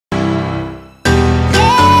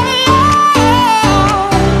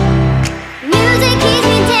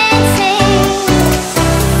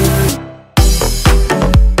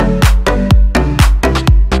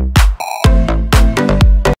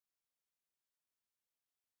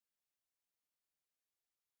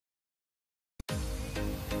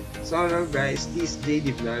So hello guys, this is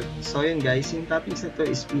JD Vlog. So yun guys, yung toppings na to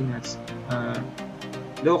is peanuts.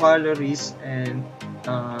 Low calories and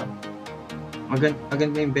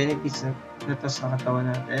maganda yung benefits na to sa katawan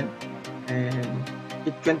natin. And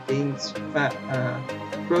it contains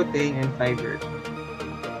protein and fiber.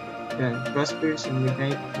 Yan, phosphorus and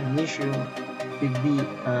magnesium with B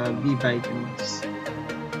vitamins.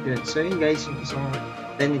 Yun. So yun guys, yung isang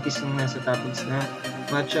benefits ng nasa toppings na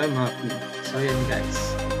matcha muffin. So yun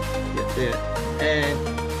guys. Yun. And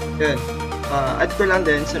yun. Add ko lang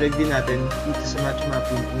din sa review natin dito sa matcha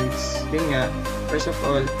muffin is yun nga, first of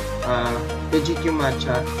all, legit yung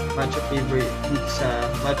matcha flavor dito sa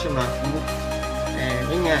matcha muffin. And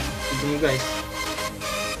yun nga, tignan nyo guys,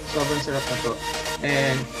 sobrang sarap na to.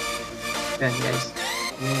 And yan guys,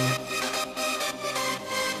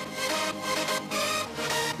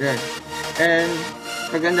 yan. And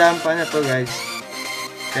kagandahan pa na to guys,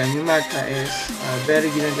 yan, yung matcha is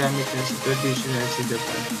very ginagamit na sa traditional sa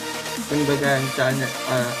Japan. Kumbaga, isa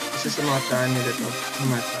sa mga tsaan nila to, yung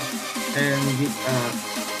matcha. And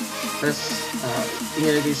tapos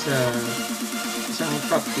inilagay sa isang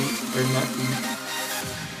cupcake or muffin.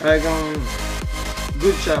 Talagang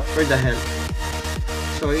good siya for the health.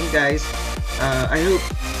 So yun guys, I hope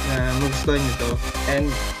na magustuhan nyo to. And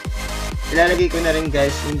ilalagay ko na rin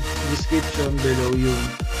guys yung description below yung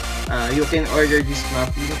you can order this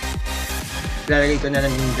muffin. Ilalagay ko na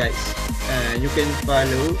rin yun guys. You can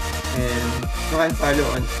follow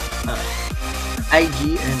on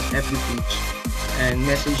IG and FB page. And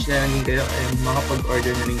message na lang kayo and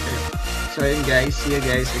makapag-order na rin kayo. So yun guys, see you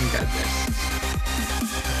guys and God bless.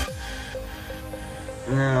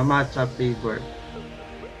 Matcha flavor.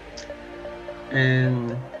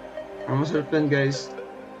 And ang masarap yan guys.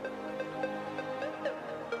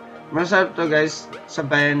 Masarap to guys,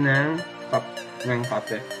 sabayan ng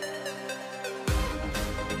kape.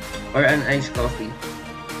 Or an iced coffee.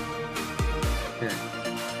 Yan.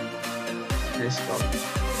 Iced coffee.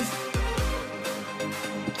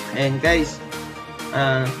 And guys,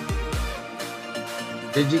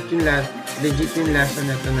 legit yung lasa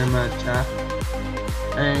na to na matcha.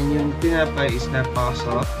 And yung tinapay is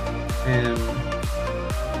napaka-soft and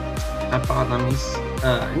napaka-tamis.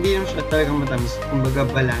 Hindi naman siya talagang matamis, kumbaga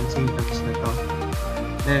balance yung tamis na to.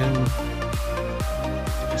 And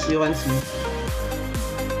as you can see,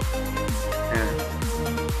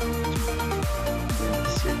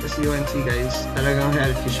 as you can see guys, talagang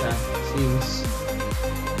healthy siya since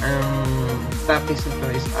toppings na to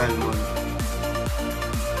is almond.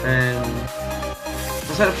 And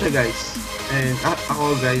masarap siya guys. And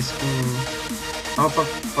ako guys,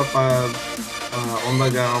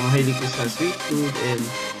 kumbaga mahilig ko sa sweet food and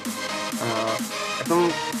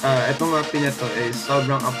itong muffin na to is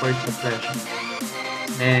sobrang afford sa presyo.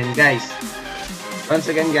 And guys, once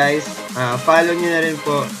again guys, follow nyo na rin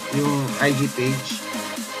po yung IG page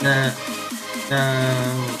na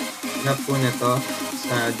po na to.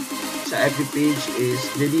 Sa FB page is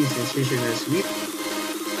Jelly Sensational Sweet,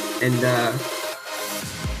 and the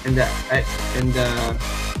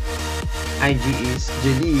IG is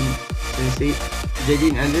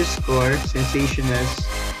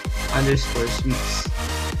Jelly_sensational_sweets.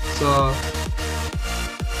 So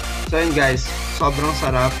yun guys, sobrang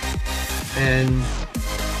sarap. And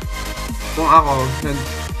kung ako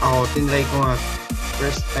tinry ko nga,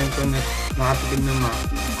 first time ko nakatikim ng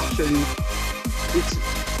muffin. Actually, it's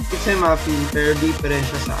a muffin pero different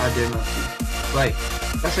siya sa other muffin. Why?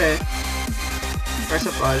 Kasi first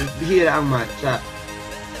of all, bihira ang matcha.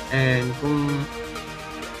 And kung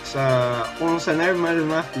sa normal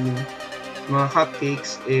muffin, mga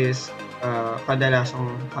cupcakes is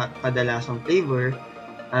kadalasang flavor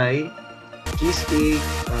ay cheesecake,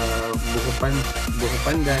 buko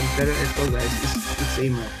pandan, pero ito guys it's a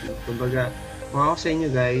muffin. Kumbaga, kung ako sa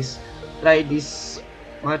inyo guys, try this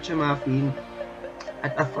matcha muffin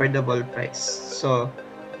at affordable price. So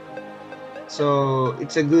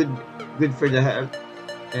it's a good for the health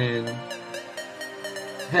and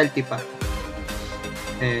healthy pa.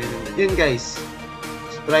 And yun guys,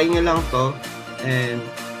 try nyo lang to and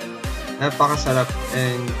napakasarap.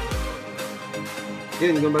 And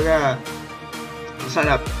yun, kumbaga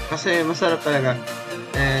masarap kasi masarap talaga.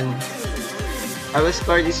 And I will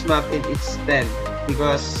score this muffin, it's 10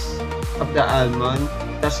 because of the almond,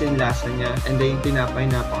 tas yung lasa niya, and then yung tinapay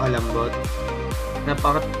napakalambot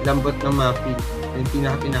ng muffin, yung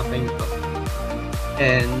tinapay nito,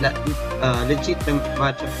 and legit na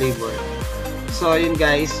matcha flavor. So yun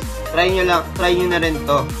guys, try nyo na rin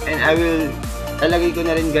to, and I will lalagay ko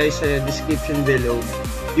na rin guys sa description below.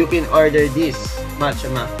 You can order this matcha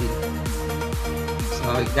muffin.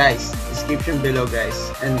 So guys, let's description below,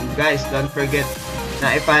 guys. And guys, don't forget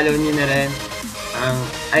na i-follow nyo na rin ang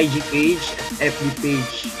IG page at FB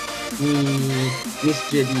page ni Miss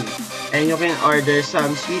Jeline. And you can order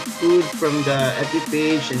some sweet food from the FB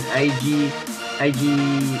page and IG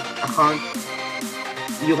account.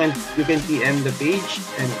 You can PM the page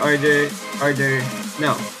and order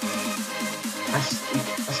now.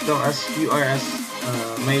 As long as you are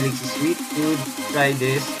mahilig sa sweet food, try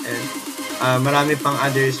this. And marami pang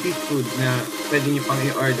other sweet food na pwede nyo pang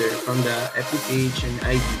i-order from the FB page and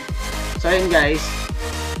IG. So yun guys,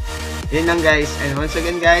 yun lang guys. And once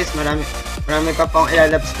again guys, marami pa pang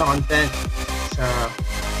ilalabas na content sa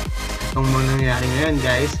itong mga nangyari ngayon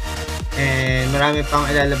guys. And marami pang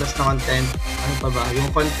ilalabas na content. Ano pa ba? Yung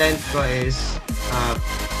content ko is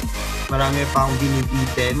marami pa akong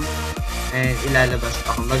binibitin and ilalabas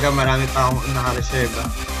pa. Kumbaga marami pa akong nakareserva.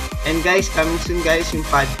 And guys, coming soon guys, yung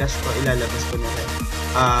podcast ko ilalabas ko na rin.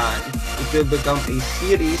 It will become a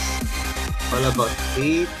series all about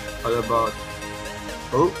faith, all about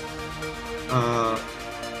hope,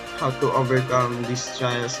 how to overcome these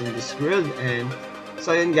trials in this world. And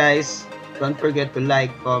so yun guys, don't forget to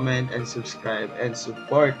like, comment, and subscribe and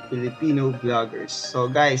support Filipino vloggers. So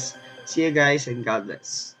guys, see you guys and God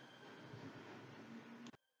bless.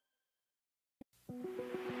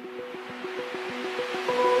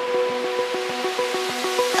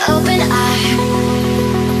 Open eye,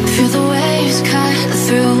 feel the waves cut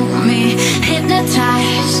through me,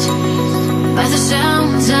 hypnotized by the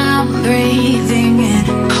sounds I'm breathing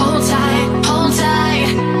in.